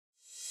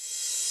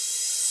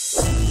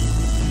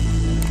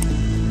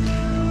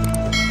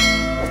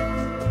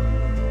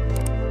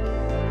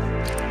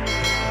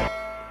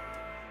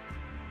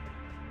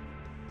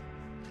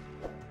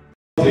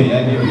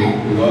Anyway,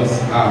 because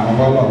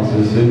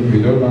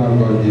we don't know how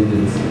God did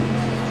it,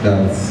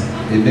 that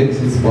it makes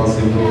it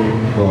possible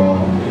for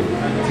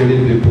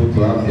 3 people to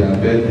have their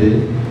birthday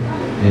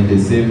in the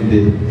same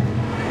day.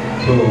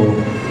 So,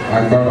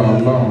 agbára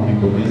Ọlọ́run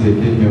kò ní ṣe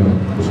kíni o,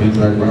 kò ní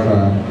ṣe agbára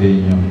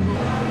èèyàn.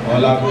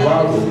 Ọ̀làbùwà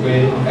rò pé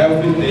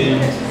everything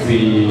we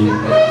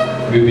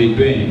will be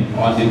doing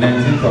on the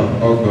 19th of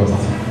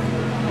August,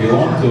 we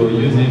want to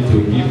use it to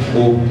give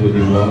hope to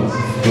the world,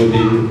 to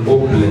the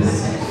hopeless.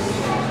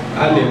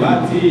 A lè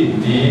má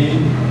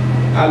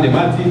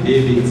tí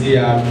débi tí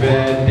a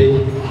fẹ́ dé,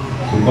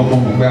 ṣùgbọ́n mo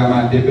mọ̀ pé a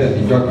máa débẹ̀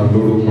níjọ́ kan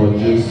lórúkọ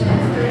Jésù.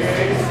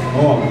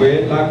 Mo mọ̀ pé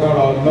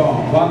lágbára Ọlọ́run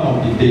one of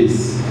the days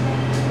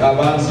tá a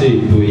bá ń ṣe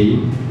ètò yìí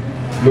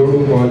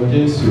lórúkọ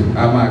Jésù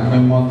a máa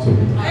pín mọ́tò.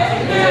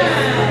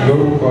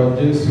 Lórúkọ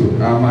Jésù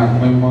a máa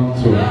pín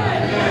mọ́tò.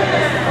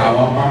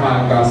 Àwọn ọmọ máa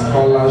gba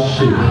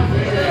scholarship.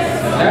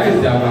 That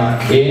is our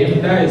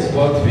aim, that is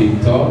what we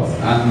thought,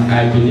 and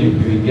I believe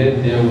we will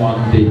get there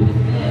one day.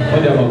 Ó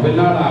dẹ̀ mọ̀ pé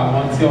lára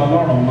àwọn tí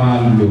Ọlọ́run máa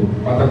lò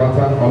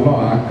pátápátá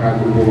Ọlọ́run á ka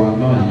gbogbo wa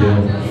náà yẹ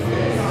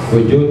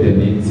ojú òde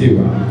ní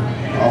tiwa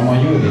ọmọ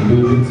yóò ní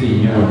lójú tì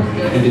yín o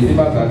èdè tí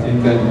bàtà ti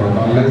ń tẹnu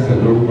ọ̀kan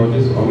lẹ́sẹ̀ lórúkọ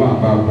Jésù Ọlọ́run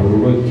bá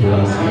òróró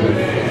ìtura sílẹ̀.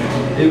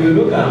 If you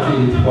look at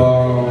it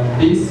for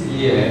this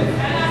year,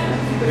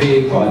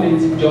 we call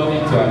it journey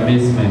to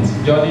amazement.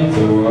 Journey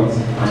to what?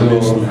 To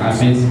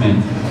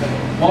amazement.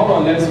 More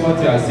or less what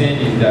you are saying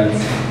is that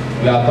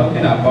we are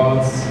talking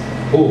about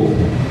hope,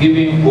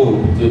 giving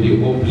hope to the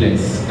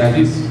hopeless. That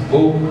is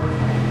hope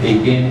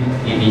again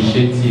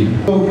initiative.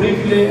 So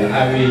briefly,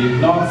 I will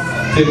not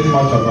take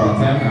much of our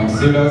time. I'm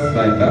serious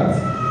like that.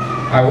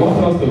 I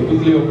want us to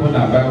quickly open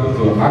our Bible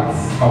to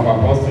Acts of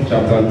Apostles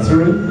chapter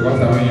 3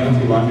 because I want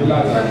you to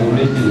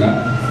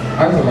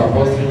Acts of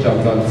Apostles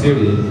chapter 3.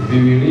 We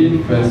will read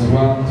verse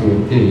 1 to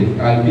 8.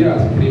 I'll be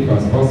as brief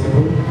as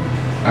possible.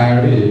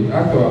 I read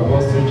Acts of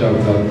Apostles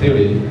chapter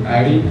 3.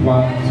 I read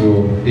 1 to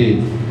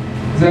 8.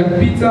 Then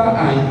Peter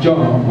and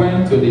John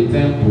went to the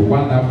temple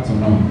one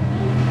afternoon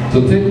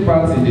to take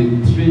part in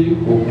the 3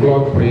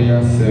 o'clock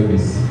prayer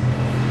service.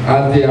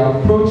 As they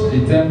approached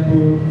the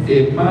temple,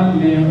 a man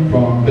lame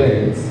from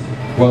bed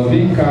was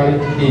being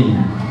carried in.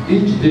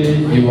 Each day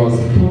he was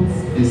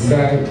put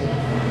beside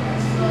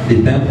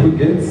the temple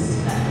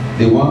gates,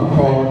 the one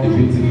called the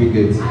Beautiful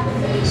Gate,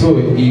 so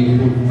he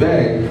could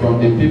beg from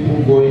the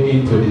people going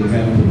into the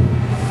temple.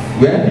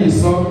 When he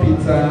saw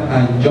Peter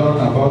and John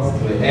about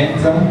to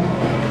enter,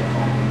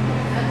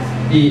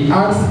 he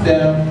asked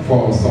them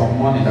for some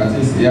money, that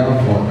is, here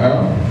for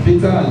help.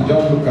 Peter and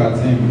John looked at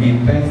him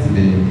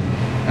intensely,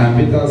 and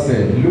Peter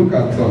said, "Look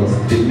at us."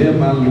 The lame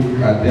man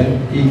looked at them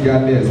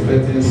eagerly,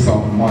 expecting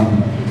some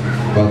money.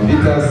 But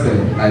Peter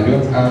said, "I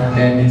don't have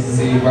any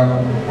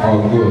silver or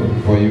gold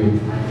for you,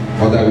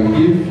 but I will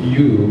give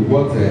you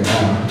what I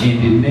have. In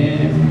the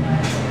name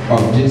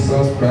of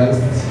Jesus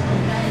Christ,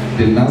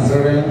 the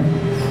Nazarene,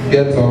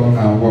 get up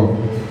and walk."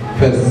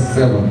 Verse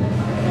 7.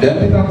 Then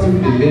Peter took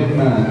the lame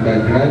man by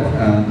the right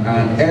hand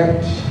and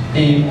helped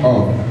him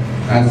up.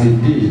 As he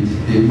did,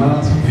 the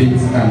man's feet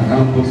and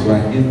ankles were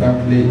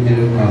instantly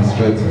healed and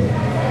straightened.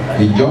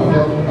 He jumped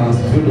up and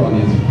stood on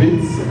his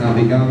feet and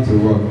began to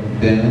walk.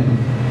 Then,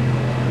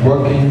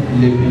 walking,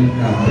 leaping,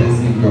 and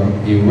praising God,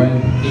 he went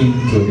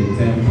into the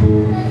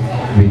temple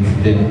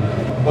with them.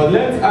 But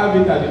let's have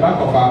it at the back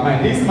of our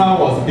mind. This man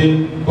was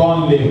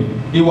born lame.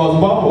 He was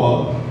born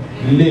what?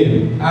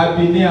 Lame.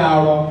 Abini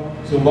aro,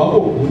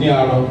 sumbo kuni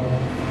aro.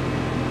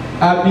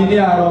 Abini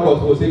aro, but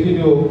kò ṣe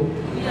kíni o,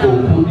 kò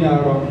kú ní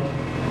arọ.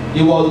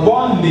 He was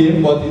born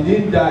lame, but he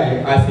didn't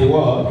die as a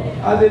what?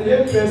 As a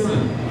lame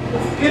person.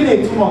 Kí ni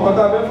ìtumọ̀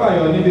kọ́tà fẹ́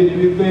fàyọ níbi ni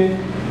wípé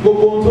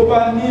gbogbo ohun tó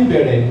bá ní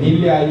ìbẹ̀rẹ̀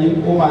nílé ayé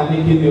ó máa ní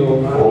kíni o,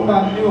 ó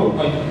máa ní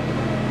òpin.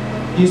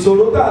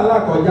 Ìṣòro tá a là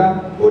kọjá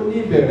ó ní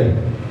ìbẹ̀rẹ̀.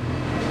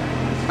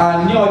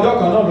 Àní ọjọ́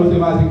kan náà ló ṣe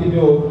máa ṣe kíni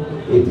o.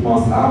 It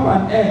must have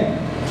an end.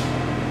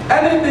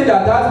 Anything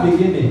that has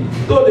beginning,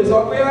 tó lè sọ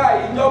pé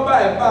ìjọba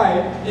ẹ̀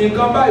báyìí,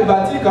 nǹkan báyìí,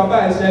 bàtí nǹkan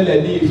báyìí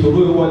ṣẹlẹ̀ ní ìṣòro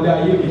ìwọlé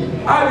ayé mi.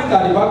 Have it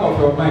at the back of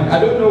your mind. I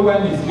don't know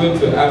when it's going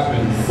to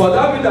happen, but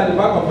have it at the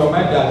back of your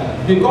mind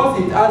that because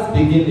it has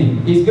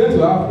beginning, it's going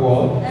to have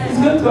what? It's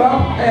going to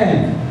have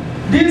end.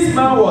 This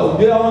man was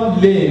born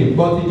lame,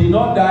 but he did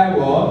not die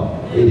what?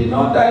 He did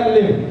not die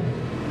lame.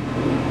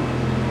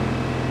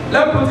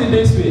 Let's put it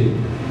this way.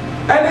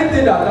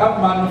 Anything that have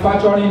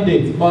manufacturing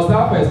date must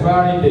have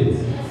expiring date.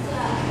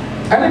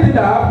 Anything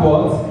that have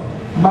what?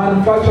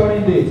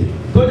 Manufacturing date.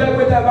 So just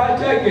pé tẹ́ bá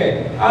check ẹ̀,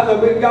 a sọ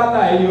pé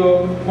Ghana yìí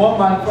o, wọ́n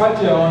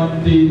manufacture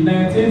on the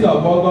 19th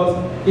of August.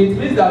 It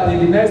means that in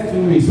the next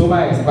 2 weeks ó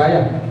máa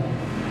expire.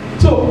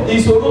 So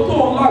ìṣòro tó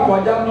ń là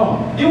kọjá náà,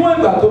 níwọ̀n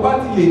ìgbà tó bá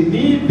ti lè ní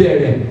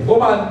ìbẹ̀rẹ̀, ó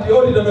máa di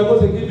ó di dandan kó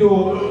ṣe kí ni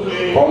o,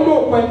 ó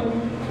lópin.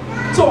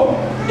 So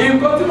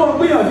nǹkan tí mo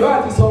gbìyànjú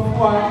àti sọ fún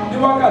wa ní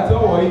wákàtí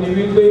ọ̀wọ̀ yìí ni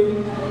wípé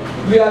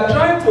we are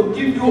trying to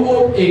give you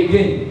hope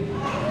again.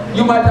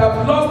 You might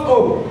have lost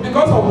hope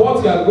because of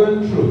what you are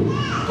going through.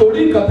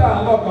 Torí nǹkan tá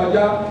à ń lọ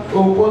kọjá,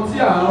 òkun tí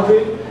à ń rí,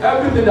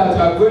 everything that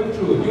you are going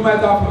through, you might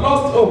have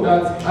lost hope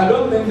that I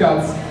don't think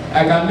that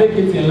I can make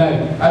it in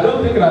life. I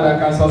don't think that I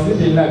can succeed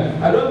in life.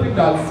 I don't think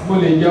that mo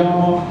lè jẹ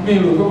ọmọ mi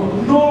rò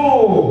pé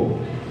no.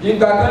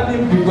 Ìgbà kan ní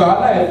ìgbà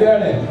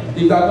aláìbẹ̀rẹ̀,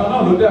 ìgbà kan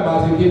náà ló dẹ̀ máa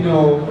ṣe kí ni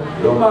o,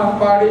 ló máa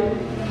parí.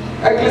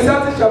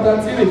 Ecclesiastes chapter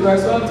 3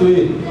 verse 1 to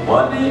 8.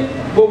 Wọ́n ní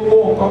gbogbo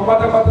nǹkan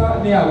pátápátá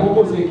ní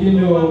àkókò ṣe kí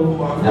ni o,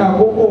 ní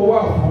àkókò wà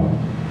fún.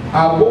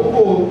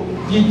 Àkókò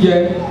jíjẹ,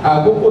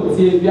 àkókò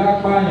tí ebi á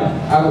pààyàn,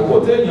 àkókò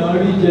téèyàn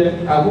rí jẹ,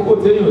 àkókò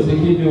téèyàn ò ṣe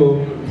kí ni o,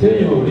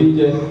 téèyàn ò rí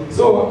jẹ.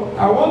 So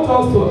I want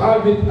us to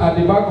have it at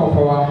the back of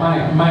our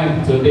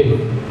mind today.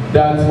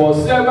 That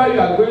whatever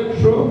you are going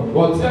through,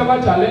 whatever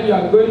challenge you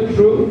are going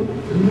through,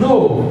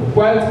 know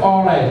quite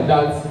alright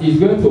that it's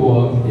going to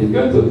work, it's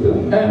going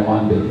to end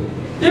one day.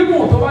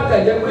 Even tó bá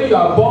tẹ̀ jẹ́ pé you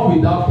are born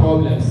without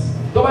problems,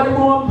 tó bá ní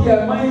pé wọ́n bí ẹ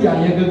mọ́ ìyà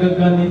yẹn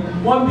gangan ni,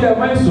 wọ́n bí ẹ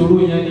mọ́ ìṣòro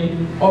yẹn ni,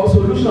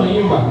 solution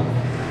yìí wà.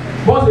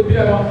 Bọ́n ṣe bí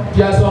ẹ mọ́,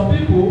 there are some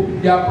people,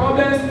 their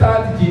problems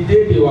start the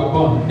day they were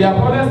born. Their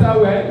problems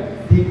start when?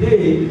 The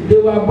day they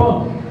were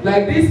born.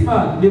 Like this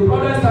man, the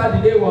problem started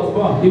the day he was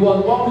born. He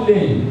was born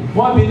lame.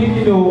 Wọ́n bí ní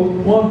kí ni o,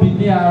 wọ́n bí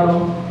ní arọ.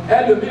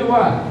 Ẹlòmíì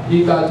wà,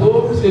 ìgbà tó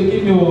ṣe kí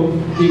ni o,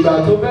 ìgbà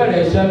tó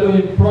bẹ̀rẹ̀ iṣẹ́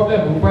lórí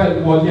problem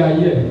pẹ̀lú wọlé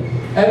ayé.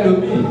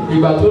 Ẹlòmíì,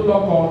 ìgbà tó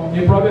lọ́kọ ní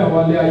problem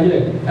wọlé ayé.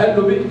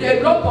 Ẹlòmíì, a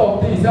lot of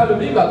things.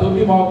 Ẹlòmíì ìgbà tó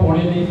bímọ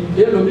ọkùnrin ni,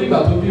 ẹlòmíì ìgbà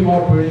tó bímọ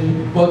obìnrin ni.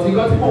 But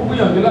nǹkan tí mo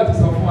gbìyànjú láti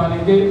sọ fún wa ni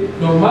pé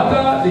no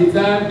matter the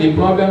time the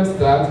problem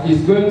starts,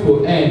 it's going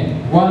to end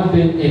one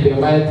day in the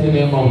mighty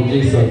name of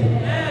Jesus.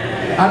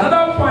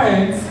 Another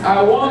point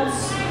I want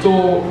to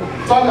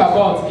talk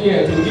about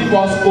here to give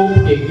us hope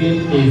again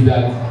is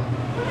that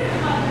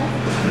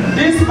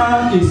this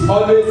man is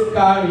always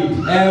carried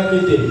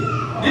every day.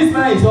 This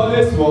man is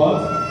always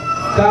what?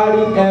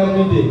 Carried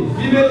every day.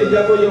 Bíbélì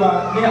jẹ́ kó yé wa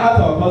ní Acts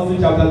of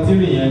Apostles chapter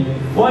 3 yẹn.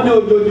 Wọ́n ní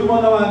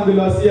ojoojúmọ́ náà wá ń gbé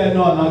lọ sí ẹnu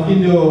ọ̀nà kí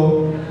ni o?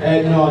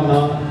 Ẹnu ọ̀nà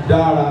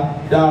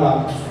dáradára.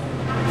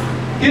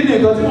 Kí ni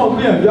nǹkan tí mo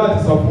gbìyànjú àti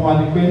sọ fún wa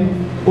ni pé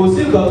kò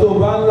sí nǹkan tó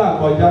bá ń là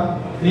kọjá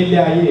nílé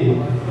ayé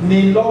ní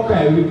lọ́kàn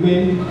ẹ̀ wípé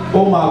ó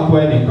máa kó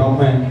ẹnìkan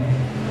mọ́ ẹ.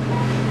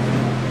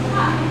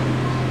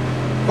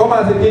 Ó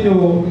máa ṣe kí ni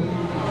o?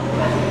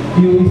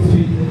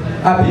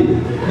 Àbí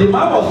the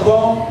man was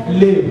born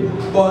lame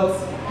but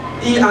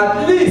he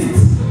at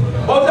least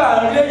ó dà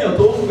rí èèyàn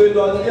tó ń gbé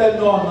lọ sí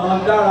ẹnu ọ̀nà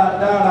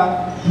dáradára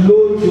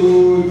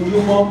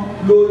lójoojúmọ́.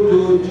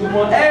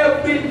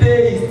 Every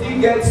day he still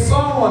gets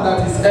someone that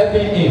is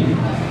helping him.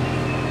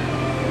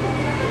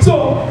 So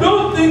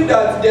don't think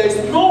that there is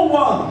no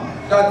one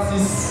that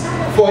is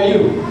for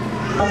you.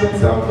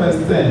 Psalm verse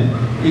 10,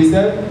 he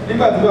said,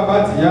 nígbà tí bàbá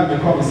àti ìyá mi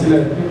kọ̀ mí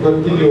sílẹ̀ nípa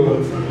kí ni o,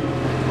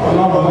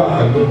 Ọlọ́run wà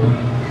pẹ̀lú mi.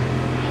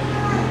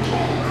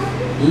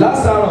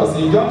 Lazarus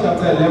in John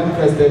chapter 11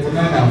 verse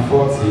 39 and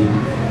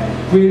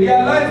 40, we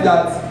realize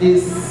that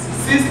his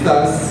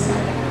sisters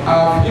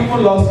have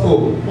even lost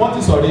hope. Wọ́n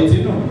ti sọ̀rọ̀ etí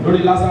nù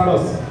lórí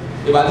Lazarus.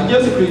 Ìbàdí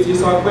Jésù Kristi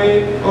sọ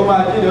pé ó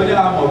máa jíǹde, ó ní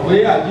àmọ̀ pé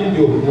àjíǹde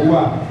òkú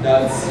wà,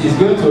 that is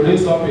going to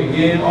raise up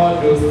again all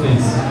those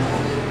things.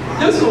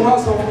 Jésù wá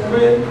sọ fún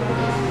pé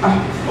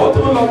ó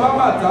tún lọ bá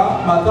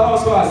Màtá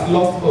also has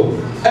lost hope.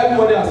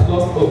 Everybody has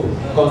lost hope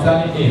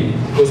concerning him.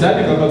 Kò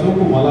sẹ́ni kankan tó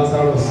kù mọ́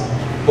Lazarus.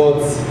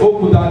 But ó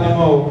kú dání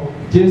mọ́ o,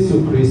 Jésù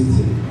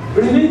Kristi.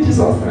 Remain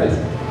Jesus Christ.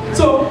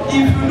 So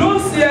if you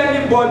don't see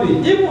anybody,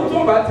 even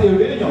tó bá ti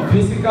rí èèyàn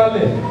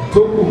physically tó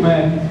kù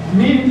mẹ́,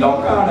 ní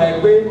lọ́kàn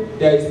rẹ̀ pé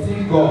there is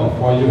still God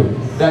for you.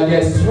 That there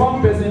is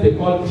one person they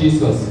call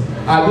Jesus.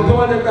 Àbí tó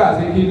bá dé pé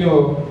àti kí ni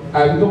o,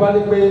 àbí tó bá dé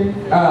pé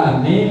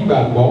ní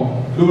ìgbàgbọ́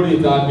lórí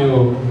ìdáni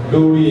o,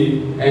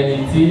 lórí ẹni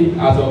tí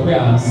a sọ pé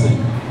à ń sìn.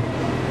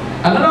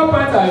 Another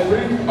point I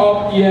bring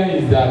up here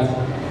is that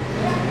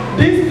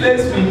this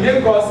place will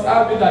make us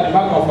have it at the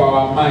back of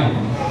our mind.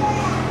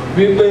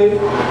 Because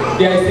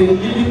there is a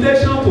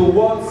limitation to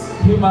what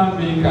human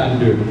being can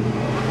do.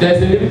 There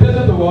is a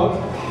limitation to what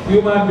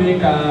human being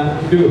can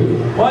do.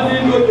 Wọ́n ní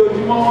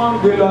lójoojúmọ́ wọ́n ń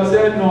gbé lọ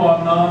sẹ́nu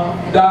ọ̀nà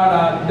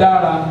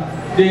dáradára.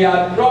 They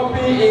are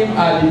dropping him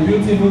at the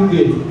beautiful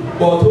gate.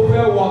 But ó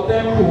fẹ́ wọ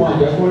temple wọn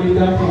jẹ́ kó rí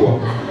temple wọ̀.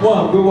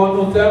 Wọ́n gbé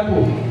wọnú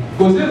temple.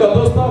 Kò sí nǹkan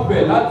tó stop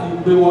ẹ̀ láti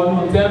gbé wọnú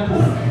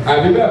temple.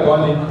 Àbí bẹ́ẹ̀ kọ́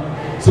ni.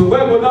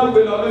 Ṣùgbọ́n ìbò náà gbé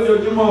lọ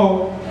lójoojúmọ́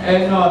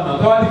ẹnu ọ̀nà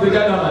tó wá ní gbé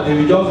jáde ọ̀nà they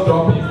will just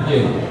drop him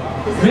here.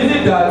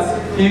 Meaning that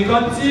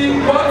nǹkan tí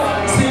what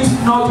seems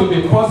not to be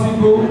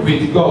possible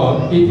with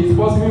God, it is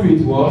possible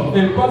with what?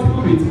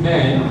 Impossible with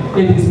men,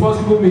 it is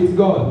possible with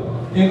God.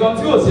 Nǹkan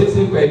tí ò ṣeé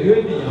ṣe pẹ̀lú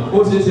ènìyàn, ó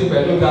ṣeé ṣe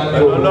pẹ̀lú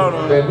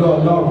pẹ̀lú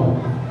Ọlọ́run.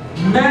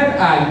 Men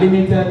are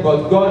limited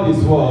but God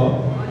is what?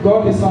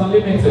 God is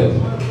unlimited.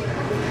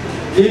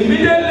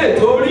 Immediately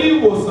tó rí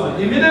ìwòsàn,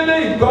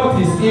 immediately he got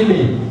his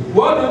healing.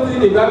 What do you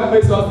think the Bible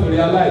makes us to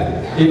realize?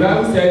 The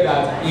Bible said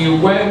that he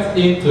went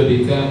into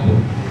the temple.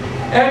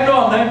 Ẹnu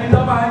ọ̀nà ibi tó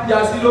máa ń já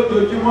sí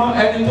lójoojúmọ́,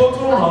 ẹni tó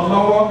tún ràn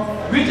lọ́wọ́,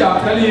 which I'm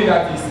telling you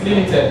that is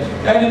limited.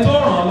 Ẹni tó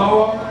ràn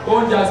lọ́wọ́, ó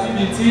ń já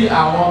síbi tí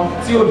àwọn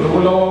tí ò lówó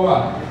lọ́wọ́ wà,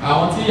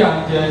 àwọn tí yà ń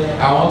jẹ,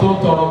 àwọn tó ń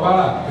tọrọ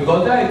bárà,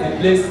 because that is the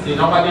place they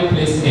normally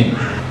place him.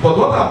 But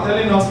what I'm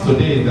telling us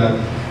today is that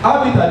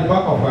have it at the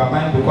back of our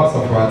mind because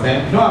of our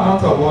time. No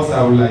amount of words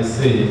I will like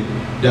say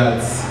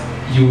that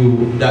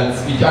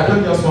I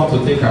don't just want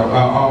to take our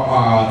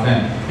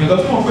time.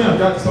 Because no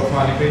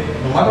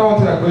matter what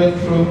you are going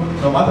through,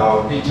 no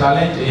matter the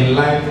challenge in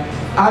life,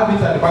 have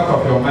it at the back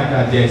of your mind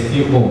that there is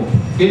still hope.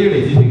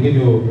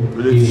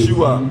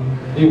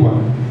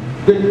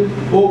 Pé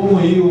ogun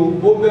yìí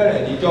ó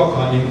bẹ̀rẹ̀ níjọ́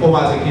kan ni ó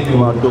máa ṣe kí ni ó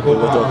máa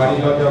parí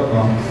lọ́jọ́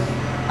kan.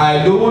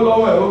 Àìlówó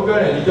lọ́wọ́ ẹ̀ ó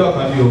bẹ̀rẹ̀ níjọ́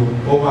kan ni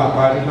ó máa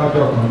parí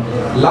lọ́jọ́ kan.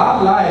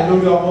 Làálàá ẹ̀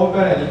lórí ọmọ ó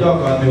bẹ̀rẹ̀ níjọ́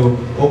kan ni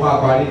ó máa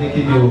parí ní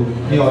kí ni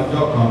ní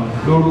ọjọ́ kan.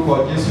 Lórúkọ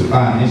Jésù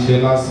àní ṣe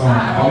lásán.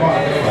 Ọlọ́run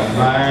àti ẹ̀wà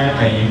láyé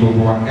ẹ̀yìn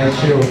gbogbo wa. Ẹ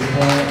ṣé o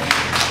fún